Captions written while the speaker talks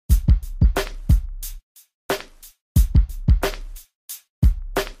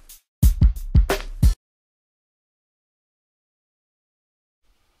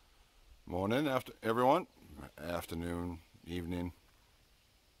Morning, everyone. Afternoon, evening,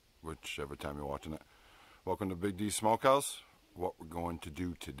 whichever time you're watching it. Welcome to Big D's Smokehouse. What we're going to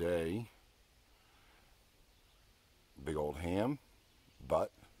do today, big old ham,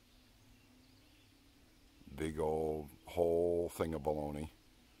 butt, big old whole thing of bologna.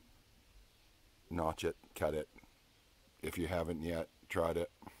 Notch it, cut it. If you haven't yet tried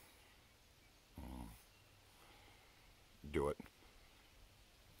it, do it.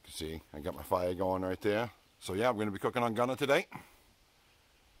 See, I got my fire going right there. So yeah, I'm going to be cooking on Gunnah today.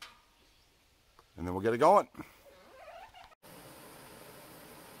 And then we'll get it going.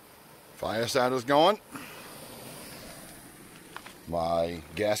 Fire starter's going. My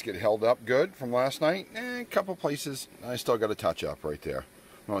gasket held up good from last night. A couple places I still got to touch up right there.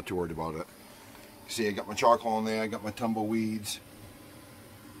 I'm not too worried about it. See, I got my charcoal in there. I got my tumbleweeds.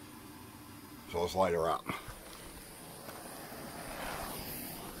 So let's light her up.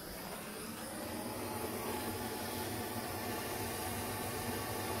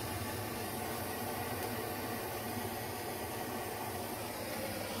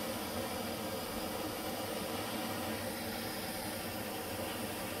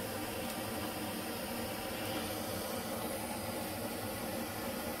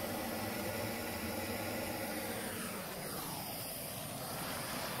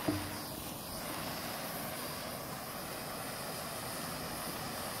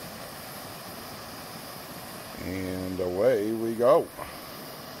 And away we go.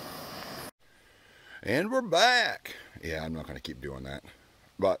 And we're back. Yeah, I'm not going to keep doing that.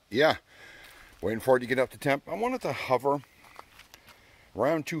 But yeah, waiting for it to get up to temp. I want it to hover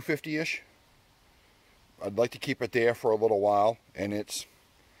around 250-ish. I'd like to keep it there for a little while. And it's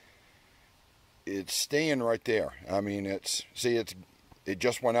staying right there. I mean, it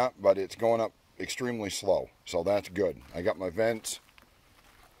just went up, but it's going up extremely slow. So that's good. I got my vents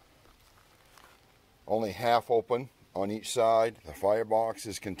only half open on each side. The firebox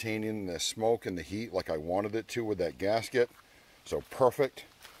is containing the smoke and the heat like I wanted it to with that gasket. So perfect.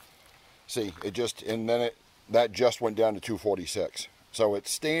 See, that just went down to 246. So it's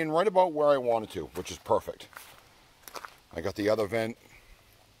staying right about where I wanted to, which is perfect. I got the other vent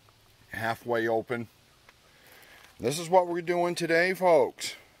halfway open. This is what we're doing today,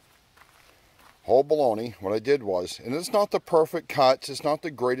 folks. Whole bologna. What I did was, and it's not the perfect cuts, it's not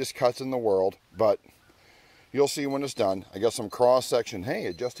the greatest cuts in the world, but you'll see when it's done. I got some cross section. Hey,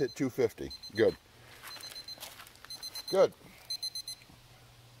 it just hit 250. Good. Good.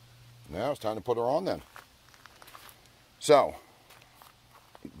 Now it's time to put her on then. So,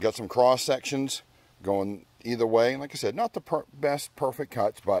 got some cross sections going either way. Like I said, not the best perfect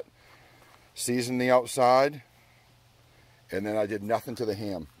cuts, but seasoned the outside. And then I did nothing to the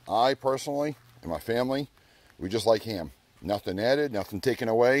ham. I personally, and my family, we just like ham. Nothing added, nothing taken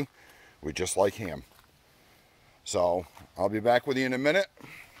away. We just like ham. So, I'll be back with you in a minute.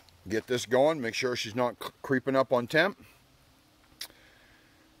 Get this going. Make sure she's not creeping up on temp.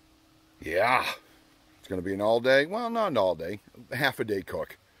 Yeah. It's going to be an all day. Well, not an all day. Half a day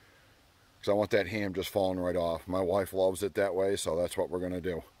cook. Because I want that ham just falling right off. My wife loves it that way, so that's what we're going to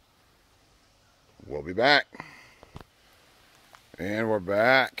do. We'll be back. And we're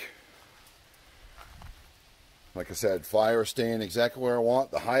back. Like I said, fire staying exactly where I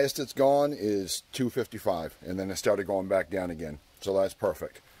want. The highest it's gone is 255. And then it started going back down again. So that's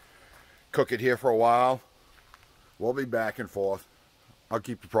perfect. Cook it here for a while. We'll be back and forth. I'll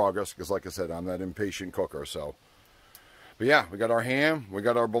keep the progress because, like I said, I'm that impatient cooker. So, but yeah, we got our ham. We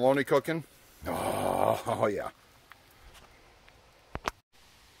got our bologna cooking. Oh yeah.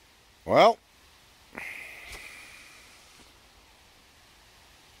 Well,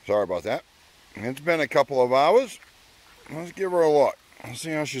 sorry about that. It's been a couple of hours. Let's give her a look. Let's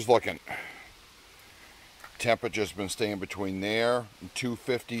see how she's looking. Temperature's been staying between there and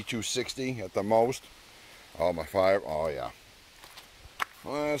 250, 260 at the most. Oh, my fire. Oh, yeah.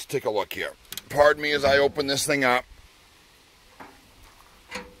 Let's take a look here. Pardon me as I open this thing up.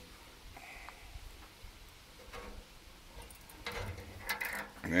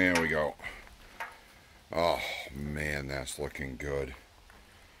 There we go. Oh, man, that's looking good.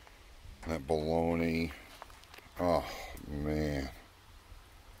 That bologna. Oh, man.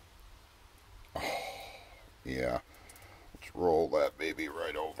 Oh, yeah. Let's roll that baby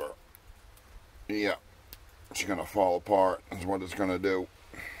right over. Yeah. It's going to fall apart. That's what it's going to do.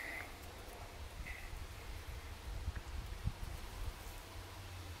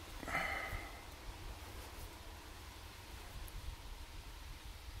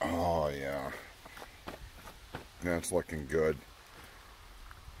 Oh, yeah. That's looking good.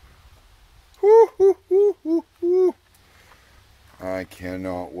 Woo, woo, woo, woo, woo. I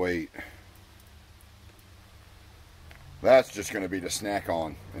cannot wait. That's just going to be to snack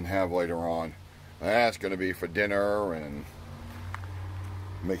on and have later on. That's going to be for dinner and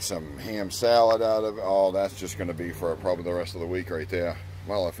make some ham salad out of it. Oh, that's just going to be for probably the rest of the week right there.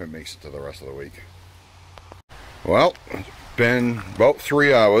 Well, if it makes it to the rest of the week. Well, it's been about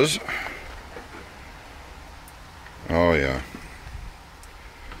 3 hours. Oh yeah.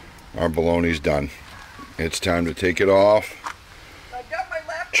 Our bologna's done. It's time to take it off.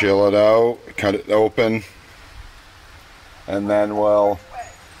 Chill it out, cut it open, and then we'll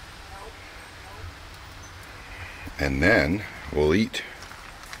eat.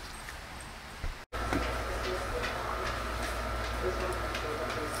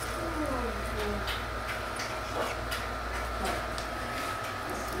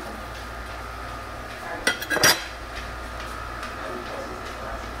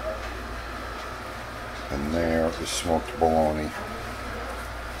 And there is smoked bologna.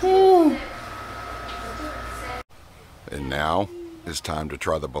 Woo. And now it's time to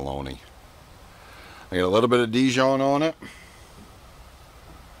try the bologna. I got a little bit of Dijon on it.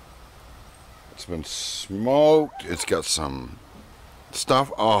 It's been smoked. It's got some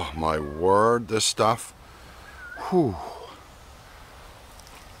stuff. Oh my word, this stuff. Whew.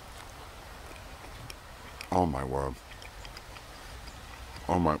 Oh my word.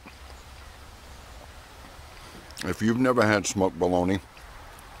 Oh my. If you've never had smoked bologna,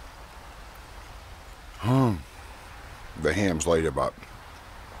 the ham's later, but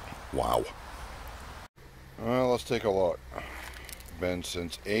wow. Well, let's take a look. Been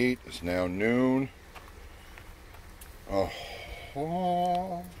since 8. It's now noon. Oh,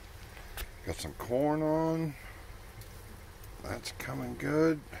 got some corn on. That's coming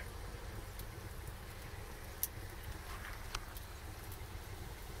good.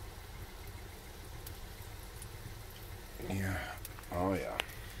 Yeah. Oh yeah.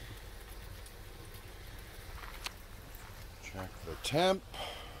 Check the temp.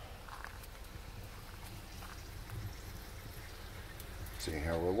 See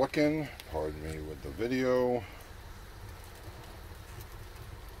how we're looking. Pardon me with the video.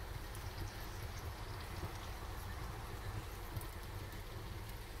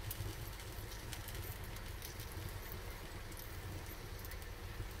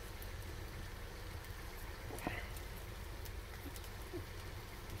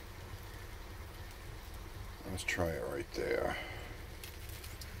 Let's try it right there.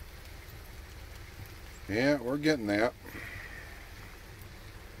 Yeah, we're getting that.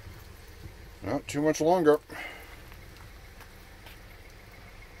 Not too much longer.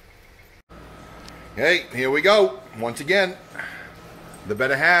 Okay, here we go. Once again, the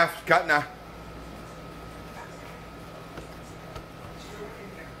better half, Gunnah.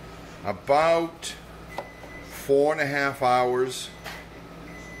 About 4.5 hours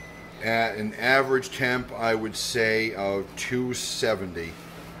at an average temp, I would say, of 270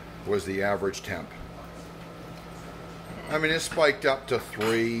 was the average temp. I mean, it spiked up to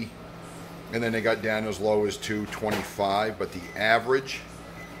 3, and then it got down as low as 225, but the average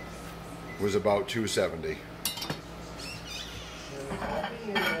was about 270.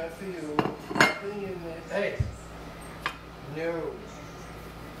 Hey, no.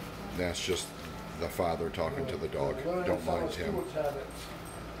 That's just the father talking to the dog. Don't mind him.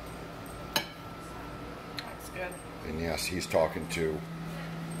 That's good. And yes, he's talking to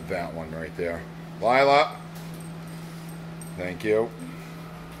that one right there. Lila. Thank you.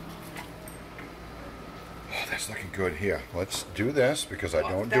 Oh, that's looking good. Here, let's do this because I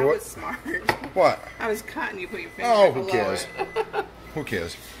don't do it. That was smart. What? I was cutting. You put your finger Oh, who below cares? it. Who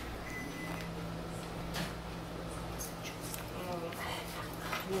cares?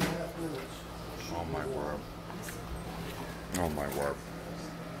 Oh my word. Oh my word.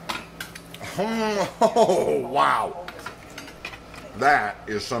 Oh, wow. That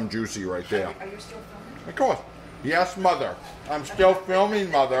is some juicy right there. Are you still filming? Of course. Yes, mother. I'm still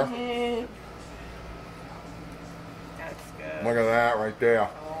filming, mother. That's good. Look at that right there.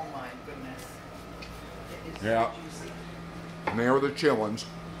 Oh my goodness. It is Yeah. juicy. And there are the chillins.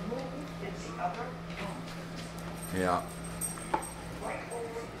 It's the other. Yeah.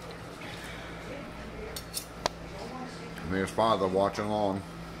 And there's father watching along.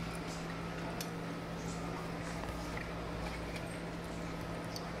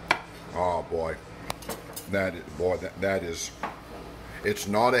 Oh boy. That is, it's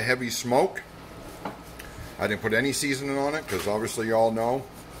not a heavy smoke. I didn't put any seasoning on it because obviously you all know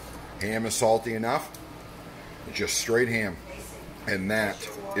ham is salty enough. It's just straight ham. And that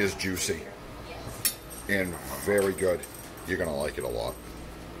is juicy and very good. You're going to like it a lot.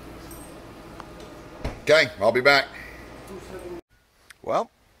 Okay, I'll be back. Well,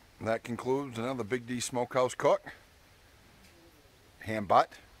 that concludes another Big D Smokehouse Cook. ham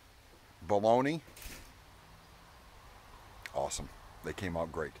butt, bologna. Awesome. They came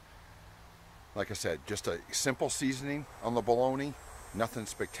out great. Like I said, just a simple seasoning on the bologna. Nothing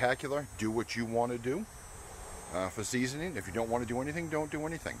spectacular. Do what you want to do for seasoning. If you don't want to do anything, don't do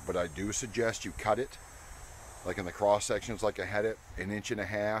anything. But I do suggest you cut it, like in the cross sections, like I had it, 1.5 inches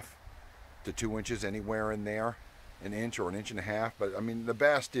to 2 inches, anywhere in there, 1 inch or 1.5 inches. But I mean, the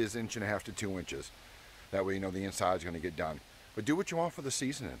best is 1.5 inches to 2 inches. That way, you know the inside's going to get done. But do what you want for the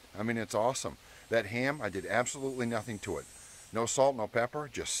seasoning. I mean, it's awesome. That ham, I did absolutely nothing to it. No salt, no pepper.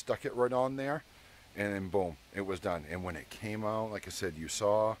 Just stuck it right on there, and then boom, it was done. And when it came out, like I said, you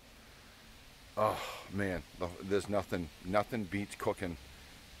saw. Oh man, there's nothing beats cooking.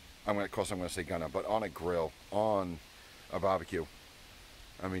 Of course I'm going to say Gunnah, but on a grill, on a barbecue.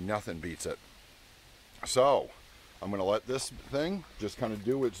 I mean, nothing beats it. So I'm going to let this thing just kind of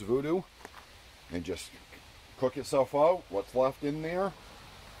do its voodoo and just cook itself out. What's left in there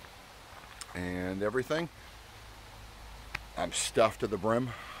and everything. I'm stuffed to the brim.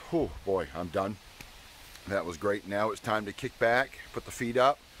 Oh boy, I'm done. That was great. Now it's time to kick back, put the feet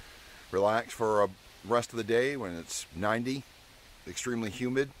up, relax for the rest of the day when it's 90, extremely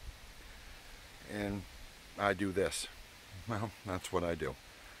humid, and I do this. Well, that's what I do.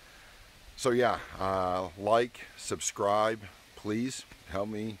 So yeah, like, subscribe, please help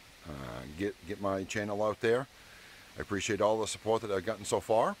me get my channel out there. I appreciate all the support that I've gotten so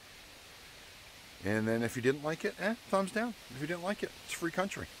far. And then if you didn't like it, thumbs down. If you didn't like it, it's free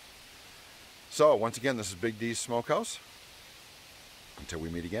country. So once again, this is Big D's Smokehouse. Until we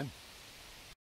meet again.